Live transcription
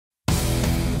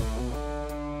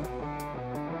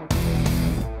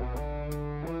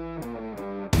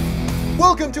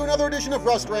Welcome to another edition of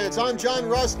Rust Rants. I'm John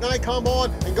Rust, and I come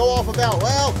on and go off about,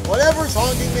 well, whatever's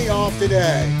honking me off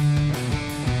today.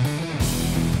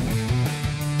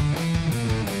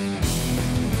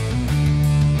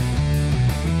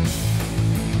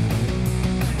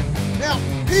 Now,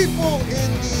 people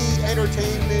in the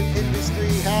entertainment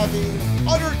industry having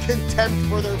utter contempt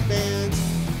for their fans,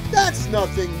 that's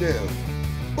nothing new.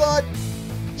 But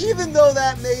even though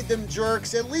that made them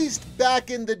jerks, at least back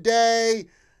in the day,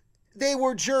 they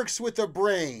were jerks with a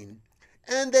brain,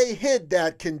 and they hid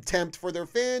that contempt for their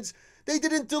fans. They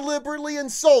didn't deliberately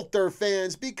insult their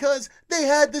fans because they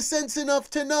had the sense enough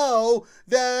to know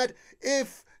that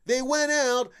if they went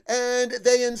out and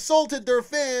they insulted their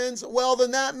fans, well,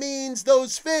 then that means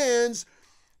those fans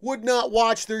would not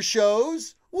watch their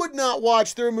shows, would not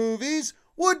watch their movies,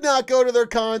 would not go to their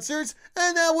concerts,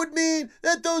 and that would mean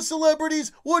that those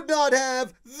celebrities would not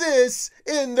have this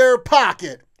in their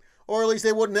pocket. Or at least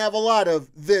they wouldn't have a lot of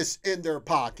this in their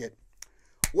pocket.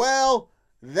 Well,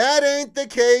 that ain't the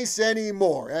case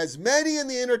anymore, as many in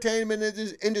the entertainment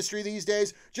industry these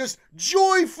days just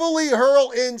joyfully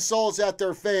hurl insults at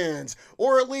their fans,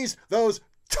 or at least those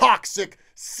toxic,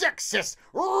 sexist,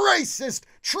 racist,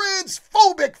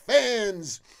 transphobic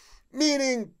fans,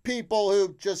 meaning people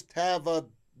who just have a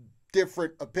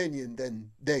different opinion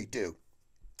than they do.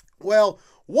 Well,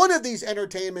 one of these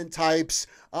entertainment types,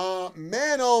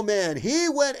 man, oh man, he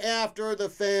went after the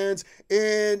fans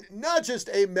in not just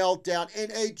a meltdown, in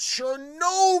a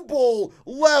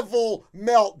Chernobyl-level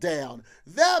meltdown.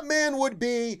 That man would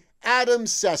be Adam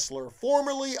Sessler,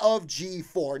 formerly of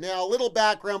G4. Now, a little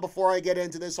background before I get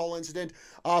into this whole incident.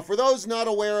 For those not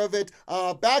aware of it,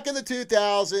 back in the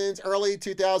 2000s, early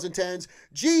 2010s,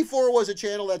 G4 was a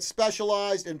channel that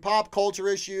specialized in pop culture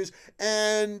issues,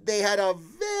 and they had a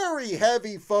very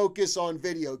heavy focus on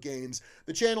video games.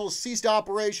 The channel ceased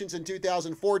operations in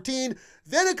 2014.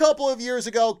 Then a couple of years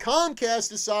ago, Comcast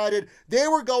decided they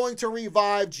were going to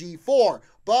revive G4.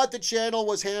 But the channel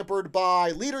was hampered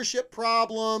by leadership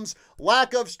problems,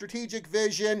 lack of strategic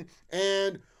vision,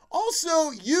 and also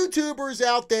YouTubers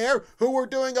out there who were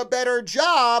doing a better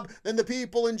job than the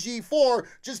people in G4,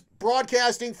 just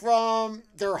broadcasting from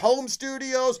their home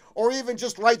studios or even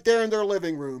just right there in their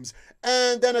living rooms.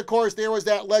 And then, of course, there was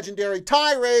that legendary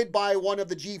tirade by one of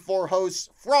the G4 hosts,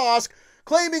 Frosk,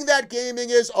 claiming that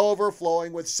gaming is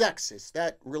overflowing with sexists.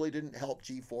 That really didn't help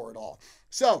G4 at all.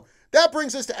 So that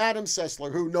brings us to Adam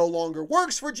Sessler, who no longer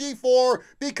works for G4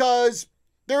 because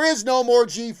there is no more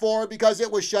G4 because it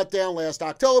was shut down last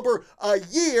October, a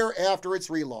year after its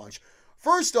relaunch.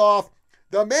 First off,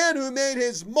 the man who made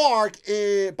his mark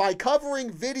by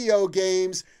covering video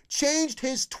games changed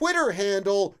his Twitter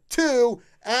handle to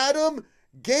Adam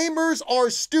Gamers Are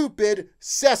Stupid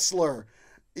Sessler.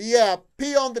 Yeah,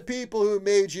 pee on the people who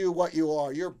made you what you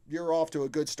are. You're off to a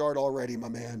good start already, my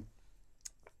man.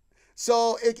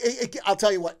 So, I'll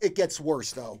tell you what, it gets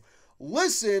worse, though.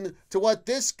 Listen to what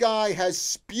this guy has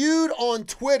spewed on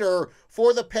Twitter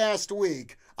for the past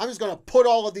week. I'm just going to put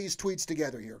all of these tweets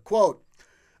together here. Quote,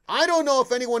 I don't know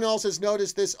if anyone else has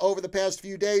noticed this over the past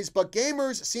few days, but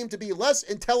gamers seem to be less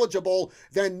intelligible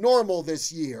than normal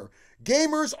this year.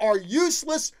 Gamers are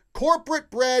useless,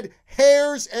 corporate-bred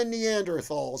hares and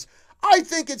Neanderthals. I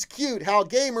think it's cute how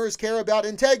gamers care about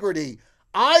integrity.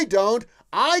 I don't.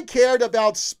 I cared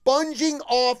about sponging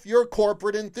off your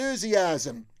corporate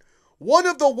enthusiasm. One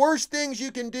of the worst things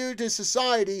you can do to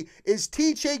society is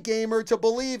teach a gamer to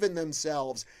believe in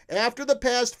themselves. After the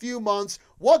past few months,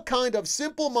 what kind of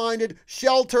simple-minded,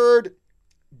 sheltered,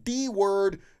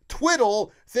 D-word,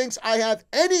 twiddle thinks I have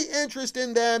any interest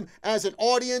in them as an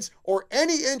audience or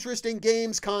any interest in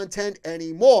games content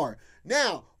anymore?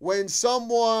 Now, when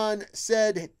someone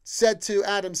said to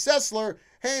Adam Sessler,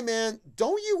 hey man,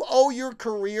 don't you owe your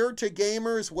career to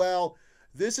gamers? Well,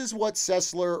 this is what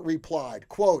Sessler replied,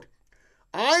 quote,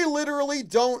 I literally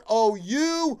don't owe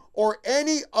you or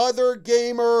any other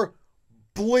gamer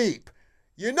bleep.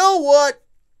 You know what?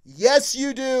 Yes,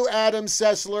 you do, Adam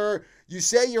Sessler. You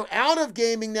say you're out of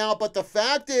gaming now, but the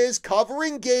fact is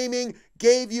covering gaming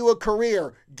gave you a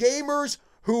career. Gamers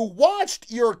who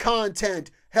watched your content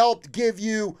helped give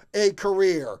you a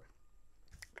career.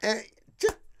 And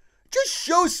just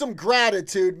show some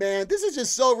gratitude, man. This is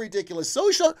just so ridiculous. So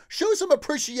show some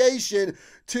appreciation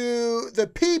to the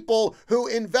people who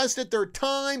invested their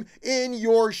time in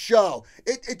your show.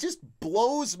 It just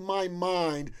blows my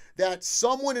mind that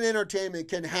someone in entertainment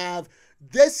can have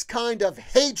this kind of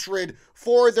hatred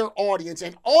for their audience.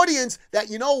 An audience that,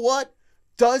 you know what,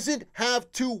 doesn't have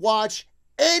to watch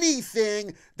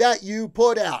anything that you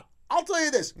put out. I'll tell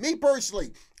you this, me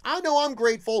personally, I know I'm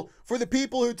grateful for the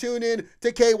people who tune in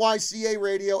to KYCA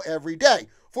radio every day,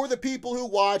 for the people who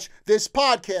watch this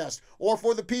podcast, or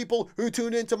for the people who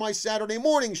tune into my Saturday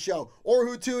morning show, or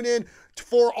who tune in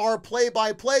for our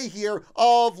play-by-play here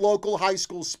of local high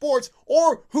school sports,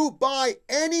 or who buy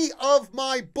any of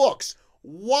my books.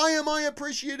 Why am I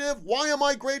appreciative? Why am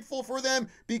I grateful for them?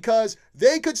 Because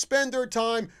they could spend their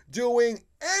time doing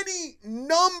any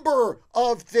number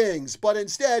of things, but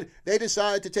instead they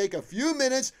decided to take a few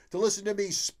minutes to listen to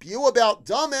me spew about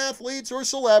dumb athletes or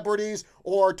celebrities,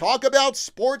 or talk about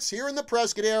sports here in the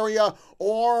Prescott area,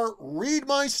 or read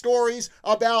my stories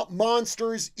about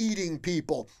monsters eating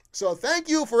people. So thank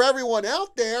you for everyone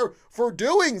out there for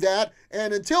doing that.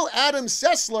 And until Adam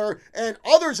Sessler and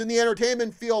others in the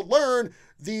entertainment field learn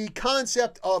the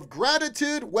concept of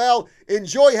gratitude, well,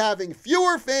 enjoy having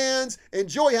fewer fans,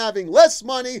 enjoy having less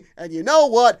money, and you know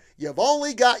what? You've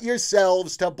only got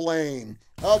yourselves to blame.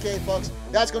 Okay, folks,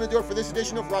 that's going to do it for this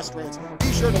edition of Rust Rants.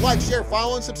 Be sure to like, share,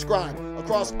 follow, and subscribe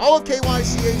across all of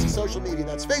KYCA's social media.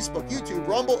 That's Facebook, YouTube,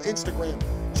 Rumble, Instagram.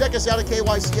 Check us out at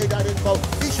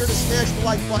kyca.info. Be sure to smash the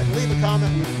like button, leave a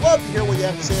comment. We'd love to hear what you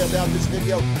have to say about this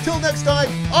video. Till next time,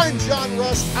 I'm John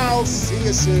Rust. I'll see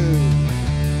you soon.